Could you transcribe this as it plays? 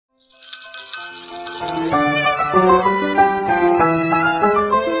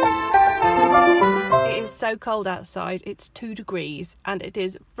so cold outside, it's 2 degrees and it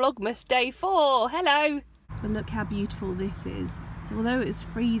is Vlogmas day 4. Hello! But look how beautiful this is. So although it's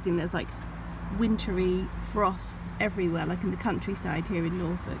freezing, there's like wintry frost everywhere, like in the countryside here in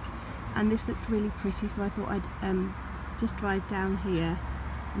Norfolk. And this looked really pretty, so I thought I'd just drive down here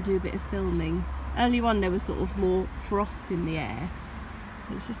and do a bit of filming. Earlier on there was sort of more frost in the air.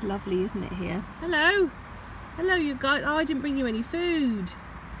 It's just lovely, isn't it, here? Hello! Hello you guys. Oh, I didn't bring you any food.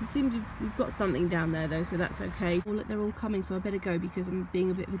 It seems you've got something down there though, so that's okay. Oh look, they're all coming, so I better go because I'm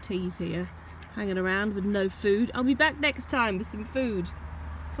being a bit of a tease here. Hanging around with no food. I'll be back next time with some food.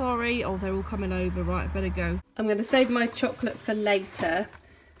 Sorry. Oh, they're all coming over. Right, I better go. I'm going to save my chocolate for later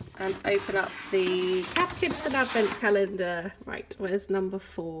and open up the Cap Gibson Advent Calendar. Right, where's number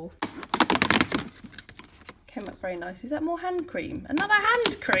 4? Came up very nice. Is that more hand cream? Another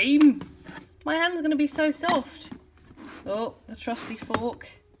hand cream? My hands are going to be so soft. Oh, the trusty fork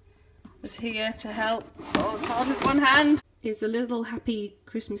is here to help. Oh, it's hard with one hand. It's a little happy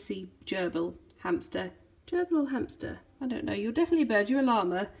Christmassy gerbil hamster. Gerbil or hamster? I don't know. You're definitely a bird. You're a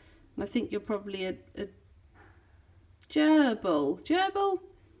llama. And I think you're probably a gerbil. Gerbil?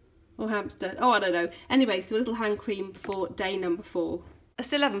 Or hamster? Oh, I don't know. Anyway, so a little hand cream for day number 4. I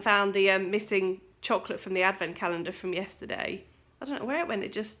still haven't found the missing chocolate from the advent calendar from yesterday. I don't know where it went.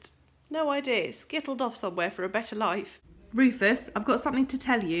 It just... no idea. It skittled off somewhere for a better life. Rufus, I've got something to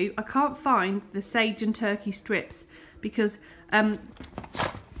tell you. I can't find the sage and turkey strips because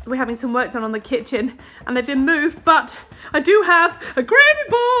we're having some work done on the kitchen and they've been moved, but I do have a gravy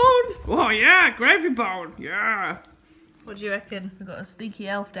bone. Oh yeah, gravy bone, yeah. What do you reckon? We've got a sneaky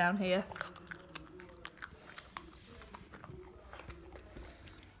elf down here.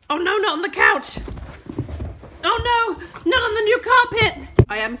 Oh no, not on the couch. Oh no, not on the new carpet.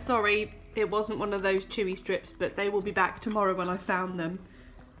 I am sorry, it wasn't one of those chewy strips, but they will be back tomorrow when I found them.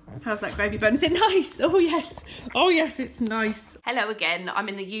 How's that gravy bone? Is it nice? Oh yes. Oh yes, it's nice. Hello again. I'm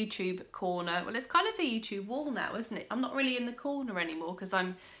in the YouTube corner. Well, it's kind of the YouTube wall now, isn't it? I'm not really in the corner anymore because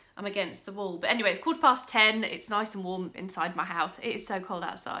I'm against the wall. But anyway, it's 10:15. It's nice and warm inside my house. It is so cold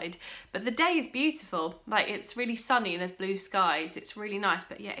outside. But the day is beautiful. Like, it's really sunny and there's blue skies. It's really nice,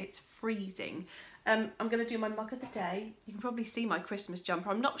 but yeah, it's freezing. I'm going to do my mug of the day. You can probably see my Christmas jumper.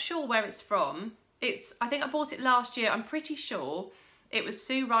 I'm not sure where it's from. I think I bought it last year. I'm pretty sure it was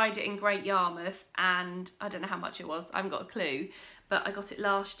Sue Ryder in Great Yarmouth, and I don't know how much it was. I haven't got a clue, but I got it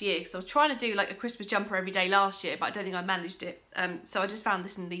last year because I was trying to do like a Christmas jumper every day last year, but I don't think I managed it. So I just found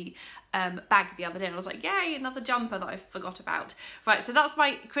this in the bag the other day and I was like, yay, another jumper that I forgot about. Right, so that's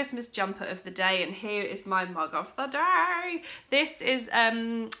my Christmas jumper of the day, and here is my mug of the day. This is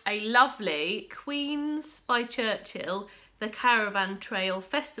a lovely Queen's by Churchill, the Caravan Trail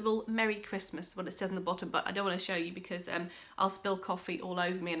Festival Merry Christmas, what it says on the bottom, but I don't want to show you because I'll spill coffee all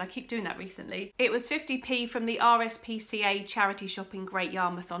over me, and I keep doing that recently. It was 50p from the RSPCA charity shop in Great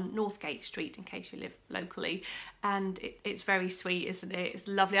Yarmouth on Northgate Street, in case you live locally, and it's very sweet, isn't it? It's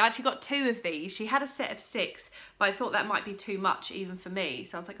lovely. I actually got 2 of these. She had a set of 6, but I thought that might be too much even for me,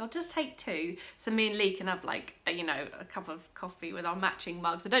 so I was like, I'll just take 2, so me and Lee can have like, you know, a cup of coffee with our matching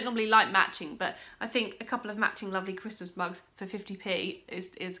mugs. I don't normally like matching, but I think a couple of matching lovely Christmas mugs for 50p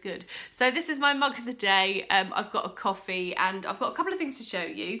is good. So this is my mug of the day. I've got a coffee and I've got a couple of things to show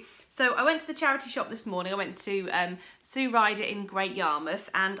you. So I went to the charity shop this morning. I went to Sue Ryder in Great Yarmouth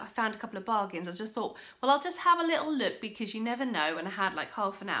and I found a couple of bargains. I just thought, well, I'll just have a little look because you never know, and I had like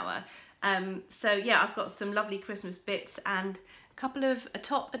half an hour. So yeah, I've got some lovely Christmas bits and a couple of a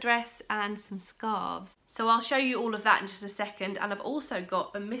top, a dress and some scarves. So I'll show you all of that in just a second, and I've also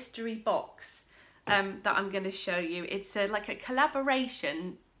got a mystery box that I'm going to show you. It's like a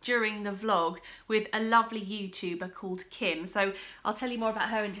collaboration during the vlog with a lovely YouTuber called Kim. So I'll tell you more about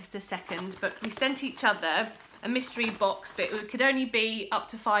her in just a second, but we sent each other a mystery box, but it could only be up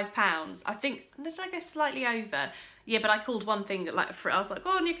to £5. I think, did I go slightly over? Yeah, but I called one thing like I was like,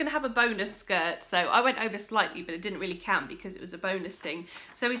 oh, and you can have a bonus skirt. So I went over slightly, but it didn't really count because it was a bonus thing.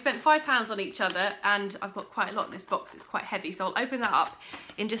 So we spent £5 on each other, and I've got quite a lot in this box. It's quite heavy, so I'll open that up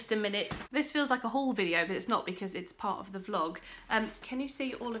in just a minute. This feels like a haul video, but it's not because it's part of the vlog. Can you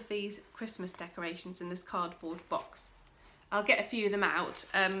see all of these Christmas decorations in this cardboard box? I'll get a few of them out.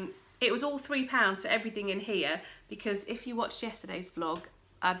 It was all £3 for everything in here because if you watched yesterday's vlog,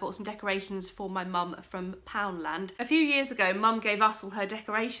 I bought some decorations for my mum from Poundland. A few years ago, mum gave us all her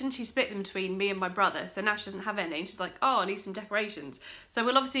decorations. She split them between me and my brother, so now she doesn't have any. And she's like, oh, I need some decorations. So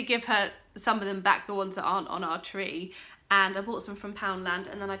we'll obviously give her some of them back, the ones that aren't on our tree. And I bought some from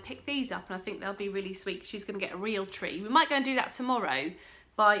Poundland, and then I picked these up, and I think they'll be really sweet. She's going to get a real tree. We might go and do that tomorrow,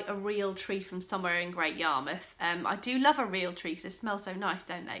 buy a real tree from somewhere in Great Yarmouth. I do love a real tree because they smell so nice,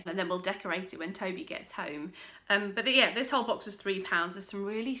 don't they? And then we'll decorate it when Toby gets home. Yeah, this whole box was £3. There's some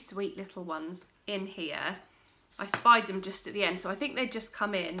really sweet little ones in here. I spied them just at the end, so I think they just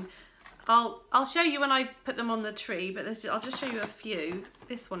come in. I'll show you when I put them on the tree, but I'll just show you a few.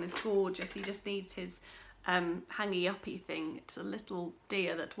 This one is gorgeous. He just needs his hangy-uppy thing. It's a little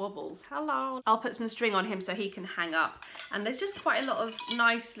deer that wobbles. Hello. I'll put some string on him so he can hang up. And there's just quite a lot of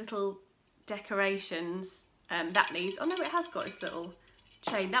nice little decorations that needs. Oh no, it has got its little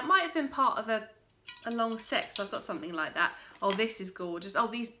chain. That might have been part of a long set, so I've got something like that. Oh, this is gorgeous. Oh,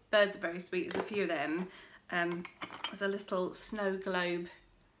 these birds are very sweet. There's a few of them. There's a little snow globe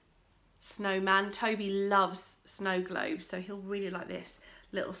snowman. Toby loves snow globes, so he'll really like this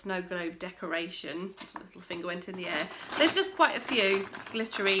little snow globe decoration. Little finger went in the air. There's just quite a few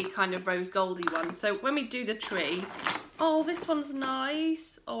glittery kind of rose goldy ones. So when we do the tree, oh, this one's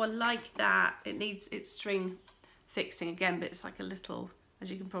nice. Oh, I like that. It needs its string fixing again, but it's like a little, as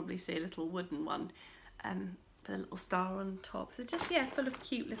you can probably see, a little wooden one with a little star on top. So just, yeah, full of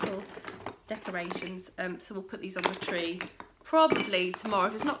cute little decorations. So we'll put these on the tree probably tomorrow.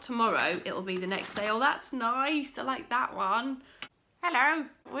 If it's not tomorrow, it'll be the next day. Oh, that's nice. I like that one. Hello,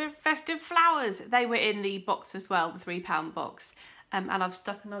 with festive flowers. They were in the box as well, the £3 box. And I've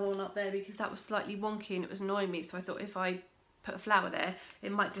stuck another one up there because that was slightly wonky and it was annoying me. So I thought if I put a flower there,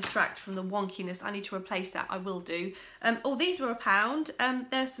 it might distract from the wonkiness. I need to replace that. I will do. Oh, these were £1.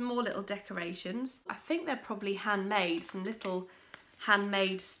 There's some more little decorations. I think they're probably handmade, some little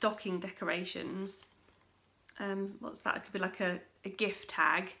handmade stocking decorations. What's that? It could be like a gift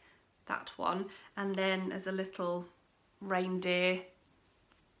tag, that one. And then there's a little reindeer.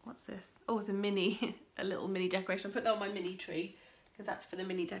 What's this? Oh, it's a mini, a little mini decoration. I put that on my mini tree because that's for the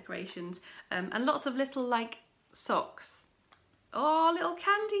mini decorations. And lots of little like socks. Oh, little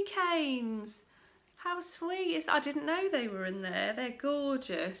candy canes. How sweet. I didn't know they were in there. They're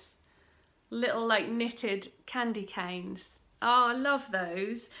gorgeous. Little like knitted candy canes. Oh, I love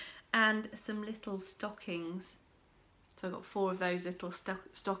those. And some little stockings. So I got 4 of those little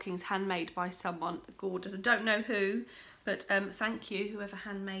stockings handmade by someone. Gorgeous. I don't know who, but thank you, whoever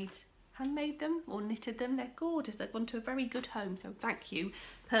handmade them or knitted them. They're gorgeous. They've gone to a very good home. So thank you,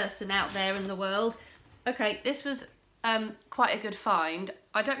 person out there in the world. Okay, this was quite a good find.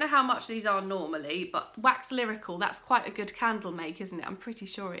 I don't know how much these are normally, but Wax Lyrical, that's quite a good candle make, isn't it? I'm pretty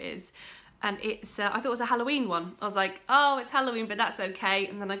sure it is. And it's, I thought it was a Halloween one. I was like, oh, it's Halloween, but that's okay.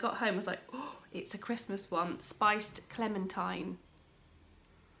 And then I got home, I was like, oh, it's a Christmas one. Spiced Clementine.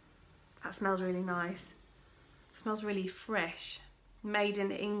 That smells really nice. It smells really fresh. Made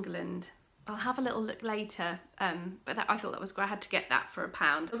in England. I'll have a little look later, but I thought that was great. I had to get that for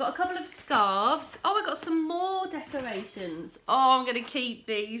 £1. I've got a couple of scarves. Oh, I got some more decorations. Oh, I'm going to keep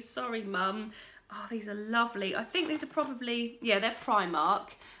these. Sorry, Mum. Oh, these are lovely. I think these are probably, yeah, they're Primark.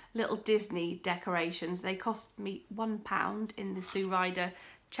 Little Disney decorations. They cost me £1 in the Sue Ryder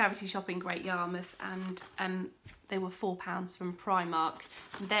charity shop in Great Yarmouth, and they were £4 from Primark.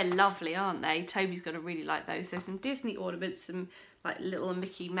 And they're lovely, aren't they? Toby's gonna really like those. So some Disney ornaments, some like little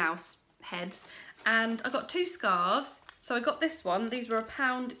Mickey Mouse heads, and I got 2 scarves. So I got this one. These were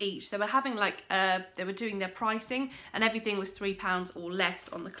 £1 each. They were having like they were doing their pricing, and everything was £3 or less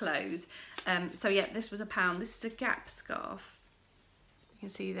on the clothes. So yeah, this was £1. This is a Gap scarf. You can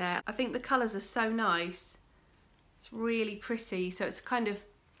see there. I think the colours are so nice. It's really pretty. So it's kind of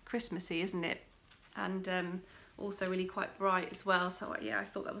Christmassy, isn't it? And also really quite bright as well. So yeah, I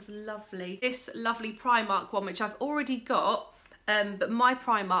thought that was lovely. This lovely Primark one, which I've already got, but my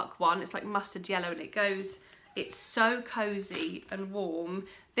Primark one, it's like mustard yellow, and it goes, it's so cozy and warm.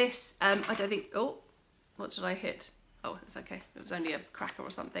 This, I don't think, oh, what did I hit? Oh, it's okay. It was only a cracker or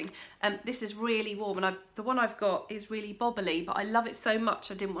something. This is really warm, and the one I've got is really bobbly, but I love it so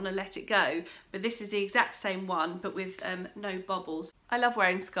much I didn't want to let it go. But this is the exact same one, but with no bobbles. I love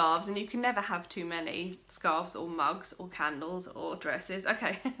wearing scarves, and you can never have too many scarves or mugs or candles or dresses.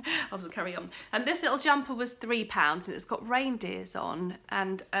 Okay, I'll just carry on. And this little jumper was £3, and it's got reindeers on,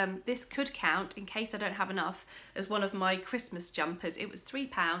 and this could count, in case I don't have enough, as one of my Christmas jumpers. It was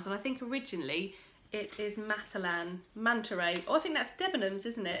 £3, and I think originally it is Manta Ray. Oh, I think that's Debenhams,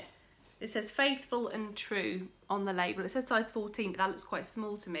 isn't it? It says faithful and true on the label. It says size 14, but that looks quite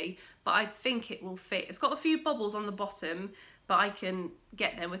small to me. But I think it will fit. It's got a few bobbles on the bottom, but I can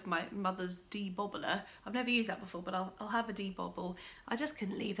get them with my mother's debobbler. I've never used that before, but I'll have a debobble. I just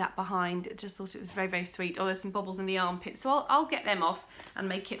couldn't leave that behind. I just thought it was very, very sweet. Oh, there's some bobbles in the armpit, so I'll get them off and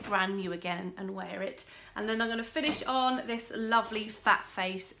make it brand new again and wear it. And then I'm going to finish on this lovely fat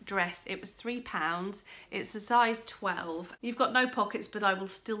face dress. It was £3. It's a size 12. You've got no pockets, but I will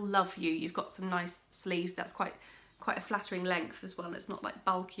still love you. You've got some nice sleeves. That's quite a flattering length as well. It's not like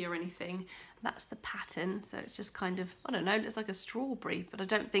bulky or anything. That's the pattern, so it's just kind of, I don't know, it looks like a strawberry, but I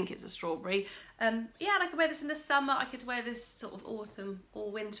don't think it's a strawberry. Yeah, and I could wear this in the summer. I could wear this sort of autumn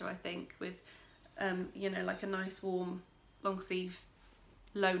or winter, I think, with you know, like a nice warm long sleeve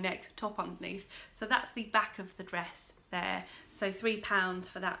low neck top underneath. So that's the back of the dress there. So £3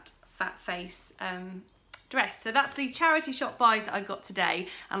 for that fat face dress. So that's the charity shop buys that I got today,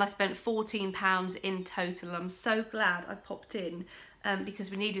 and I spent £14 in total. I'm so glad I popped in because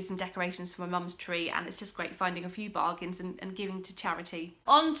we needed some decorations for my mum's tree, and it's just great finding a few bargains and giving to charity.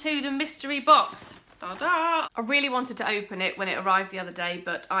 On to the mystery box. Ta-da! I really wanted to open it when it arrived the other day,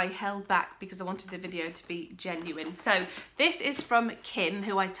 but I held back because I wanted the video to be genuine. So this is from Kim,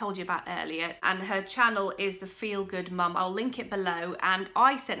 who I told you about earlier, and her channel is The Feel Good Mum. I'll link it below, and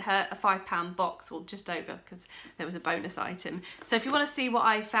I sent her a £5 box, or just over, because there was a bonus item. So if you want to see what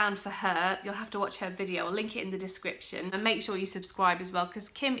I found for her, you'll have to watch her video. I'll link it in the description, and make sure you subscribe as well, because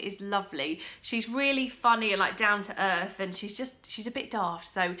Kim is lovely. She's really funny and like down to earth, and she's a bit daft.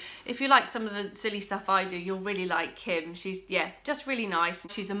 So if you like some of the silly stuff I do, you'll really like Kim. She's, yeah, just really nice.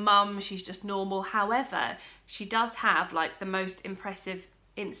 She's a mum, she's just normal. However, she does have like the most impressive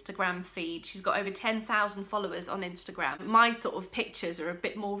Instagram feed. She's got over 10,000 followers on Instagram. My sort of pictures are a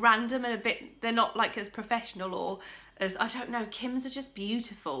bit more random and they're not like as professional or as, I don't know, Kim's are just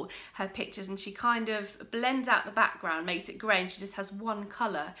beautiful, her pictures, and she kind of blends out the background, makes it grey, and she just has one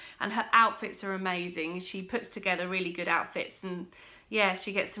colour, and her outfits are amazing. She puts together really good outfits, and yeah,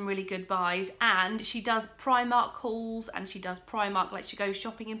 she gets some really good buys, and she does Primark hauls, and she does Primark, like she goes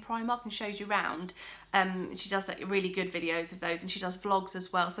shopping in Primark and shows you around. She does like really good videos of those, and she does vlogs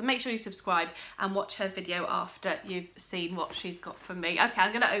as well. So make sure you subscribe and watch her video after you've seen what she's got for me. Okay,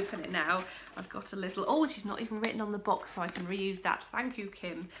 I'm gonna open it now. I've got a little, oh, she's not even written on the box, so I can reuse that. Thank you,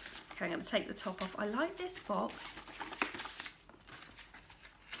 Kim. Okay, I'm gonna take the top off. I like this box.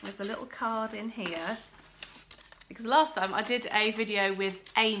 There's a little card in here. Because last time I did a video with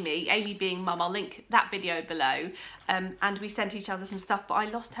Amy being mum, I'll link that video below, and we sent each other some stuff, but I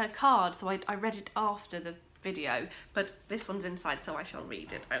lost her card, so I read it after the video, but this one's inside, so I shall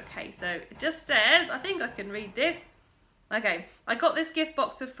read it. Okay, so it just says, I think I can read this. Okay, I got this gift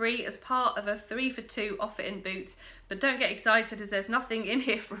box for free as part of a 3 for 2 offer in Boots, but don't get excited as there's nothing in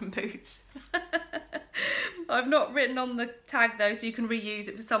here from Boots. I've not written on the tag though, so you can reuse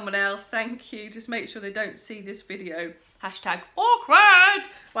it for someone else. Thank you. Just make sure they don't see this video. Hashtag awkward.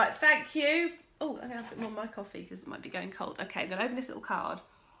 Right, thank you. Oh, I'm gonna put more on my coffee because it might be going cold. Okay, I'm gonna open this little card.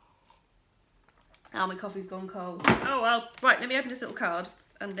 Oh, my coffee's gone cold. Oh well. Right, let me open this little card,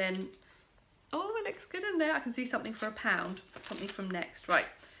 and then, oh, it looks good in there. I can see something for £1. Something from Next. Right,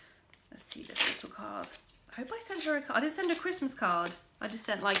 let's see this little card. I hope I sent her a card. I didn't send her a Christmas card. I just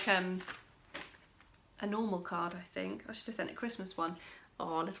sent like a normal card, I think. I should have sent a Christmas one.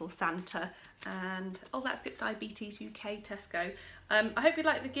 Oh, little Santa. And, oh, that's good. Diabetes UK, Tesco. I hope you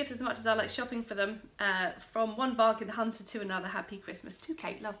like the gift as much as I like shopping for them. From one bargain hunter to another, happy Christmas. To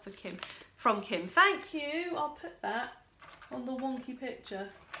Kate, love for Kim. From Kim. Thank you. I'll put that on the wonky picture.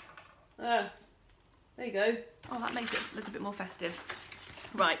 There you go. Oh, that makes it look a bit more festive.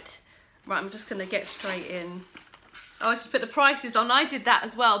 Right, I'm just gonna get straight in. Oh, I just put the prices on. I did that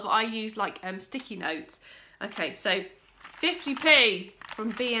as well, but I used like sticky notes. Okay, so 50p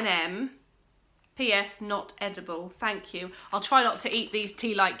from B&M. PS, not edible. Thank you. I'll try not to eat these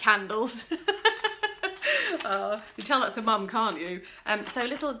tea light candles. You tell that's a mum, can't you? So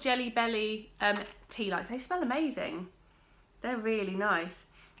little Jelly Belly tea lights. They smell amazing. They're really nice.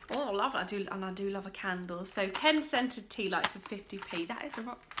 Oh, I love it. I do love a candle. So 10 scented tea lights for 50p. That is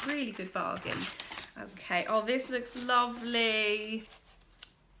a really good bargain. Okay. Oh, this looks lovely.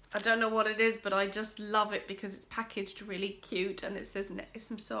 I don't know what it is, but I just love it because it's packaged really cute, and it says it's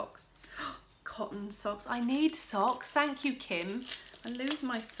some socks. Cotton socks. I need socks. Thank you, Kim. I lose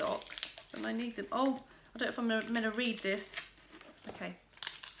my socks and I need them. Oh, I don't know if I'm meant to read this. Okay.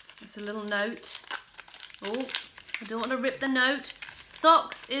 It's a little note. Oh, I don't want to rip the note.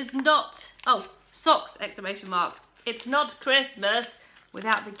 Socks is not, oh, socks, exclamation mark. It's not Christmas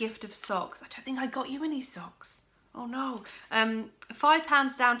without the gift of socks. I don't think I got you any socks. Oh no.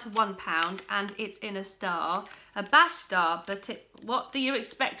 £5 down to £1, and it's in a star. A bash star, but what do you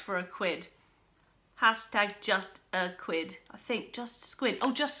expect for a quid? Hashtag just a quid. I think just squint.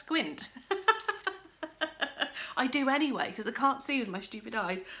 Oh, just squint. I do anyway, because I can't see with my stupid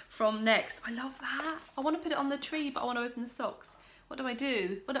eyes from Next. I love that. I want to put it on the tree, but I want to open the socks. What do I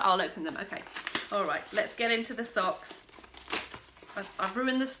do? I'll open them. Okay. All right, let's get into the socks. I've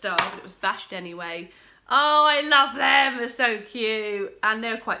ruined the star, but it was bashed anyway. Oh, I love them. They're so cute. And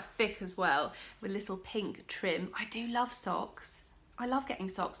they're quite thick as well, with little pink trim. I do love socks. I love getting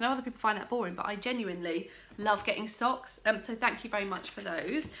socks. I know other people find that boring, but I genuinely love getting socks. So thank you very much for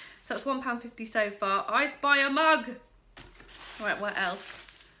those. So that's £1.50 so far. I spy a mug. All right, what else?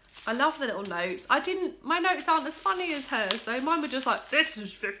 I love the little notes. My notes aren't as funny as hers though. Mine were just like, this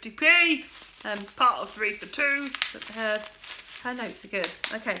is 50p, part of 3 for 2. But her notes are good.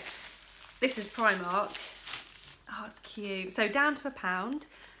 Okay, this is Primark. Oh, it's cute. So down to £1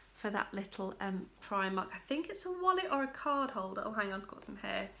 for that little Primark. I think it's a wallet or a card holder. Oh, hang on, I've got some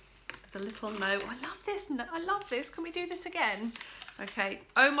hair. There's a little note. I love this. I love this. Can we do this again? Okay.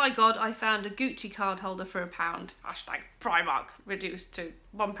 Oh my God, I found a Gucci card holder for £1. Hashtag Primark reduced to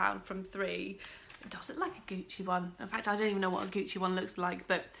 £1 from 3. It does look like a Gucci one. In fact, I don't even know what a Gucci one looks like,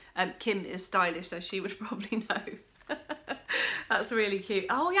 but Kim is stylish, so she would probably know. That's really cute.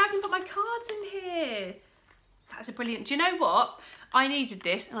 Oh yeah, I can put my cards in here. That's a brilliant. Do you know what? I needed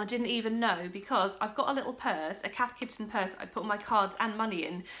this and I didn't even know, because I've got a little purse, a Cath Kidston purse I put all my cards and money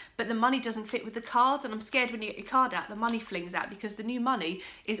in, but the money doesn't fit with the cards, and I'm scared when you get your card out, the money flings out, because the new money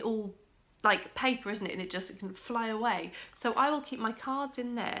is all like paper, isn't it? And it can fly away. So I will keep my cards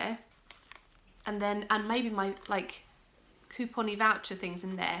in there, and maybe my like coupon-y voucher things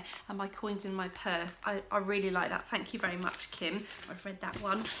in there, and my coins in my purse. I really like that. Thank you very much, Kim. I've read that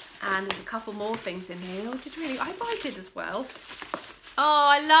one. And there's a couple more things in here. I hope I did as well. Oh,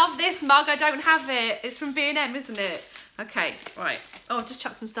 I love this mug. I don't have it. It's from B&M, isn't it? Okay, right. Oh, I've just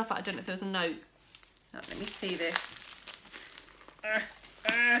chucked some stuff out. I don't know if there was a note. Oh, let me see this. Oh,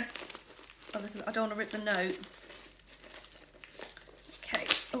 I don't want to rip the note. Okay.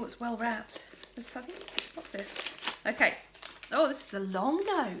 Oh, it's well wrapped. What's this? Okay. Oh, this is a long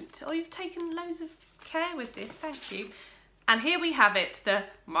note. Oh, you've taken loads of care with this. Thank you. And here we have it, the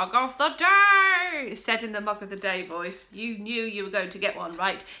mug of the day, said in the mug of the day voice. You knew you were going to get one,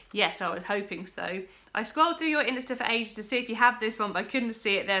 right? Yes, I was hoping so. I scrolled through your Insta for ages to see if you have this one, but I couldn't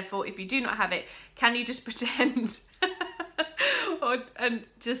see it. Therefore, if you do not have it, can you just pretend and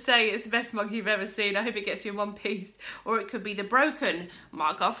just say it's the best mug you've ever seen? I hope it gets you in one piece. Or it could be the broken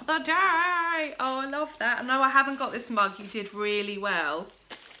mug of the day. Oh, I love that. No, I haven't got this mug. You did really well.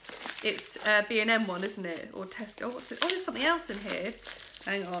 It's B&M one, isn't it? Or Tesco. Oh, what's it? Oh, there's something else in here.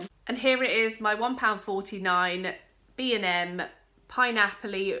 Hang on. And here it is, my £1.49 B&M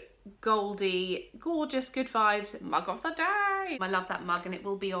pineapple goldy gorgeous good vibes mug of the day. I love that mug, and it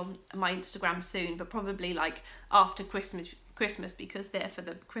will be on my Instagram soon, but probably like after Christmas, because they're for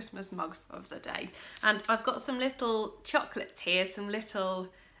the Christmas mugs of the day. And I've got some little chocolates here, some little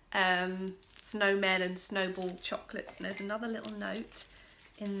snowmen and snowball chocolates, and there's another little note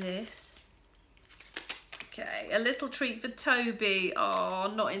in this. Okay, a little treat for Toby.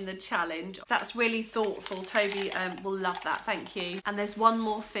 Oh, not in the challenge. That's really thoughtful. Toby will love that, thank you. And there's one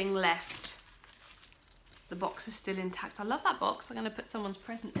more thing left. The box is still intact. I love that box. I'm going to put someone's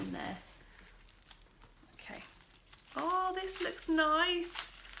present in there. Okay. Oh, this looks nice.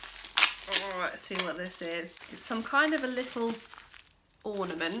 Oh, let's see what this is. It's some kind of a little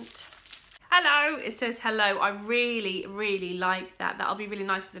ornament. Hello, it says hello. I really, really like that. That'll be really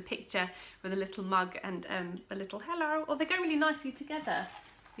nice with a picture with a little mug and a little hello. Or they go really nicely together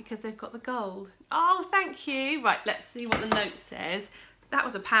because they've got the gold. Oh, thank you. Right, let's see what the note says. That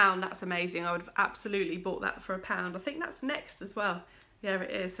was £1. That's amazing. I would have absolutely bought that for £1. I think that's Next as well. Yeah,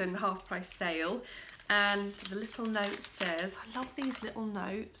 it is, in half price sale. And the little note says, I love these little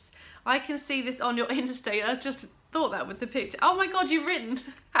notes. I can see this on your Insta. I just thought that with the picture. Oh my God, you've written.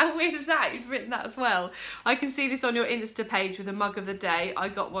 How weird is that? You've written that as well. I can see this on your Insta page with a mug of the day. I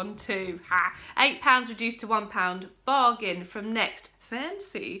got one too. Ha! £8 reduced to £1. Bargain from Next.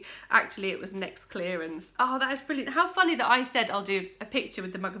 Fancy. Actually, it was Next clearance. Oh, that is brilliant. How funny that I said I'll do a picture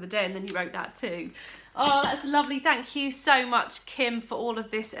with the mug of the day and then you wrote that too. Oh, that's lovely. Thank you so much, Kim, for all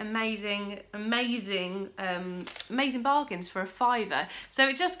of this amazing bargains for £5. So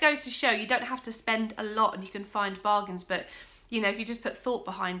it just goes to show you don't have to spend a lot and you can find bargains, but you know, if you just put thought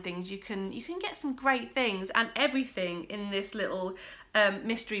behind things, you can get some great things. And everything in this little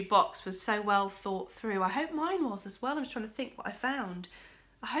mystery box was so well thought through. I hope mine was as well. I'm just trying to think what I found.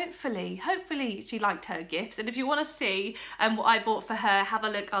 hopefully she liked her gifts. And if you want to see what I bought for her, have a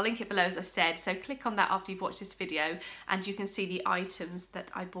look. I'll link it below, as I said, so click on that after you've watched this video and you can see the items that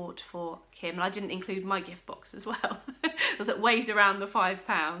I bought for Kim. And I didn't include my gift box as well because it weighs around the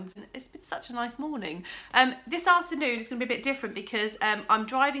 £5. And it's been such a nice morning. This afternoon is going to be a bit different because I'm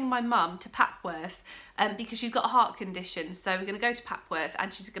driving my mum to Papworth because she's got a heart condition. So we're going to go to Papworth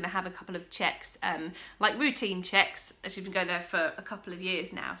and she's going to have a couple of checks, like routine checks. She's been going there for a couple of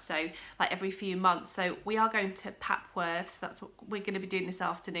years now, so like every few months. So we are going to Papworth, so that's what we're going to be doing this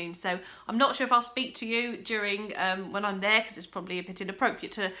afternoon. So I'm not sure if I'll speak to you during when I'm there, because it's probably a bit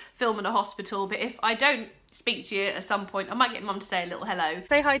inappropriate to film in a hospital, but if I don't speak to you at some point, I might get Mum to say a little hello.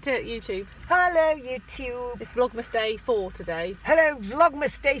 Say hi to YouTube. Hello YouTube. It's Vlogmas Day 4 today. Hello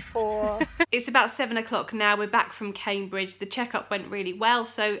Vlogmas Day 4. It's about 7 o'clock now. We're back from Cambridge. The checkup went really well.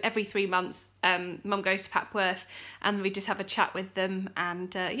 So every 3 months Mum goes to Papworth and we just have a chat with them,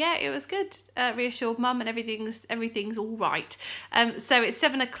 and yeah, it was good. Reassured Mum and everything's all right. So it's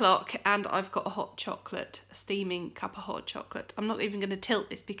 7 o'clock and I've got a hot chocolate, a steaming cup of hot chocolate. I'm not even going to tilt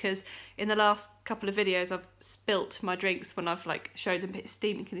this because in the last couple of videos I've spilt my drinks when I've like showed them it's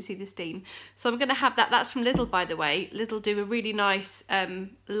steaming. Can you see the steam? So I'm going to have that. That's from Lidl, by the way. Lidl do a really nice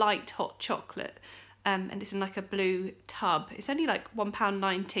light hot chocolate. And it's in like a blue tub. It's only like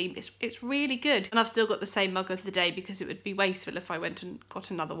 £1.19. It's really good. And I've still got the same mug of the day because it would be wasteful if I went and got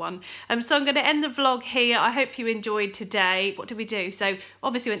another one. So I'm going to end the vlog here. I hope you enjoyed today. What did we do? So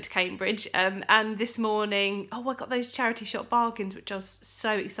obviously went to Cambridge, and this morning, oh, I got those charity shop bargains, which I was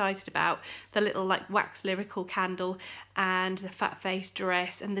so excited about. The little like wax lyrical candle and the fat face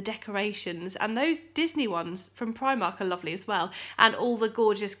dress and the decorations, and those Disney ones from Primark are lovely as well, and all the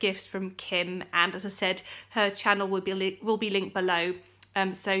gorgeous gifts from Kim. And as I said, her channel will be linked below.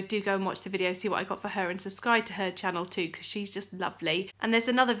 So do go and watch the video, see what I got for her, and subscribe to her channel too, because she's just lovely. And there's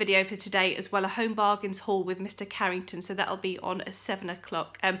another video for today as well, a home bargains haul with Mr. Carrington, so that'll be on at 7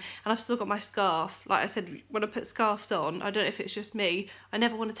 o'clock. And I've still got my scarf. Like I said, when I put scarves on, I don't know if it's just me, I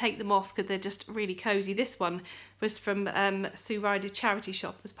never want to take them off because they're just really cosy. This one was from Sue Ryder's charity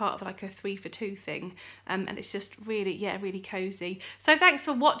shop as part of like a 3 for 2 thing, and it's just really, yeah, really cozy. So thanks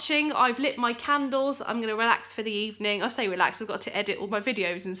for watching. I've lit my candles. I'm going to relax for the evening. I say relax, I've got to edit all my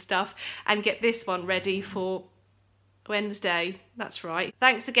videos and stuff and get this one ready for Wednesday. That's right.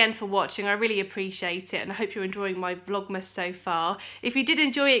 Thanks again for watching. I really appreciate it, and I hope you're enjoying my Vlogmas so far. If you did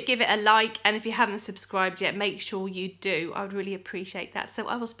enjoy it, give it a like, and if you haven't subscribed yet, make sure you do. I would really appreciate that. So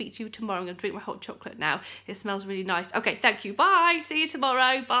I will speak to you tomorrow. I'm going to drink my hot chocolate now. It smells really nice. Okay, thank you. Bye. See you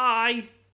tomorrow. Bye.